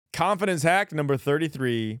Confidence hack number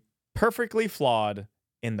 33, perfectly flawed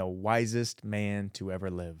and the wisest man to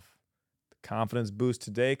ever live. The confidence boost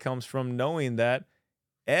today comes from knowing that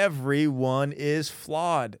everyone is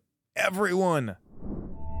flawed. Everyone.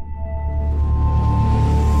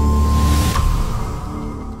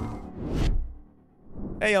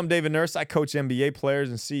 Hey, I'm David Nurse. I coach NBA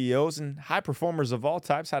players and CEOs and high performers of all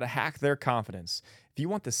types how to hack their confidence. If you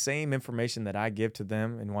want the same information that I give to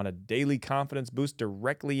them and want a daily confidence boost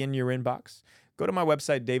directly in your inbox, go to my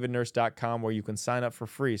website, davidnurse.com, where you can sign up for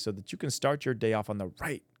free so that you can start your day off on the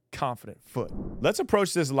right confident foot. Let's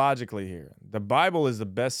approach this logically here. The Bible is the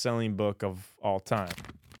best-selling book of all time,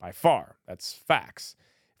 by far. That's facts.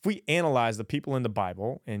 If we analyze the people in the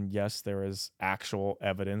Bible, and yes, there is actual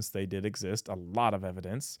evidence they did exist, a lot of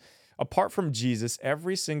evidence, apart from Jesus,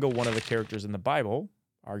 every single one of the characters in the Bible,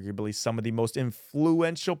 arguably some of the most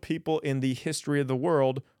influential people in the history of the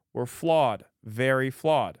world, were flawed, very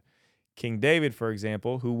flawed. King David, for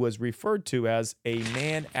example, who was referred to as a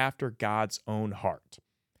man after God's own heart.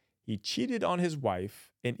 He cheated on his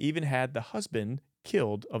wife and even had the husband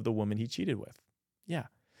killed of the woman he cheated with. Yeah.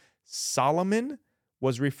 Solomon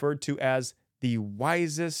was referred to as the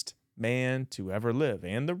wisest man to ever live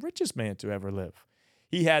and the richest man to ever live.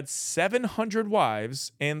 He had 700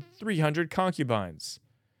 wives and 300 concubines.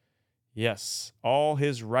 Yes, all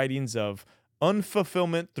his writings of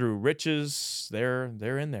unfulfillment through riches, they're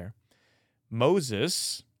in there.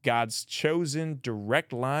 Moses, God's chosen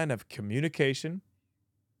direct line of communication,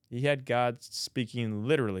 he had God speaking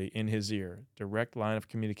literally in his ear, direct line of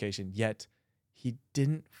communication, yet he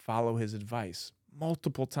didn't follow his advice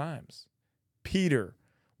multiple times. Peter,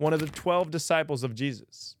 one of the 12 disciples of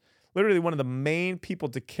Jesus, literally one of the main people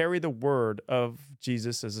to carry the word of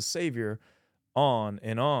Jesus as a savior on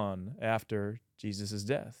and on after Jesus'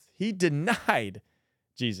 death. He denied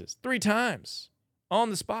Jesus 3 times on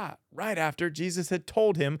the spot, right after Jesus had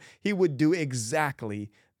told him he would do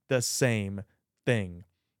exactly the same thing.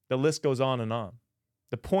 The list goes on and on.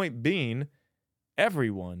 The point being,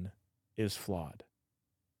 everyone is flawed.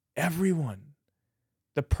 Everyone.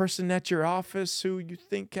 The person at your office who you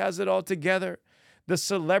think has it all together, the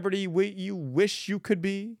celebrity you wish you could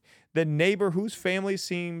be, the neighbor whose family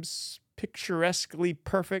seems picturesquely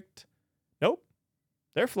perfect. Nope,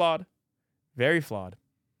 they're flawed, very flawed.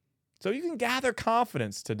 So you can gather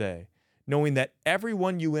confidence today, knowing that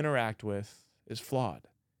everyone you interact with is flawed.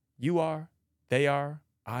 You are, they are,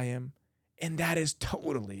 I am, and that is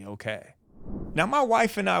totally okay. Now, my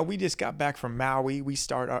wife and I, we just got back from Maui. We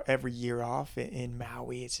start our every year off in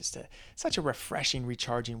Maui. It's just such a refreshing,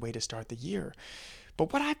 recharging way to start the year.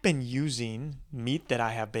 But what I've been using, meat that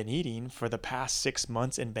I have been eating for the past 6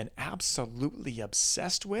 months and been absolutely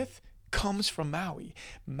obsessed with, comes from Maui.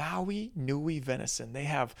 Maui Nui venison. They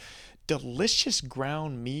have delicious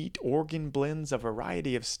ground meat, organ blends, a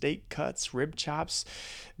variety of steak cuts, rib chops,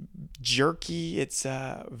 jerky. It's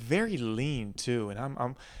very lean too, and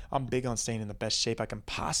I'm big on staying in the best shape I can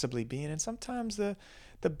possibly be in. And sometimes the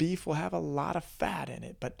beef will have a lot of fat in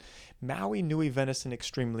it, but Maui Nui venison,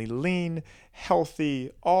 extremely lean,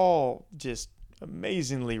 healthy, all just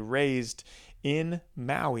amazingly raised in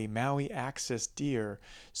Maui access deer.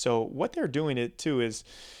 So what they're doing it too is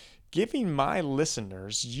giving my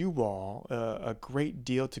listeners, you all, a great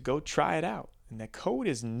deal to go try it out. And the code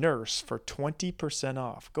is NURSE for 20%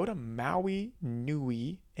 off. Go to Maui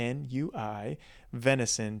Nui, N-U-I,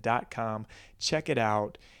 venison.com. Check it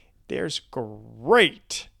out. There's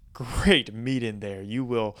great meat in there.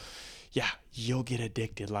 You'll get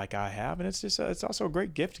addicted like I have. And it's also a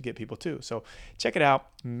great gift to get people too. So check it out,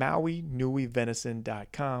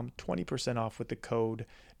 MauiNuiVenison.com, 20% off with the code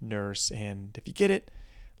NURSE. And if you get it,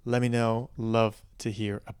 let me know. Love to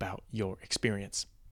hear about your experience.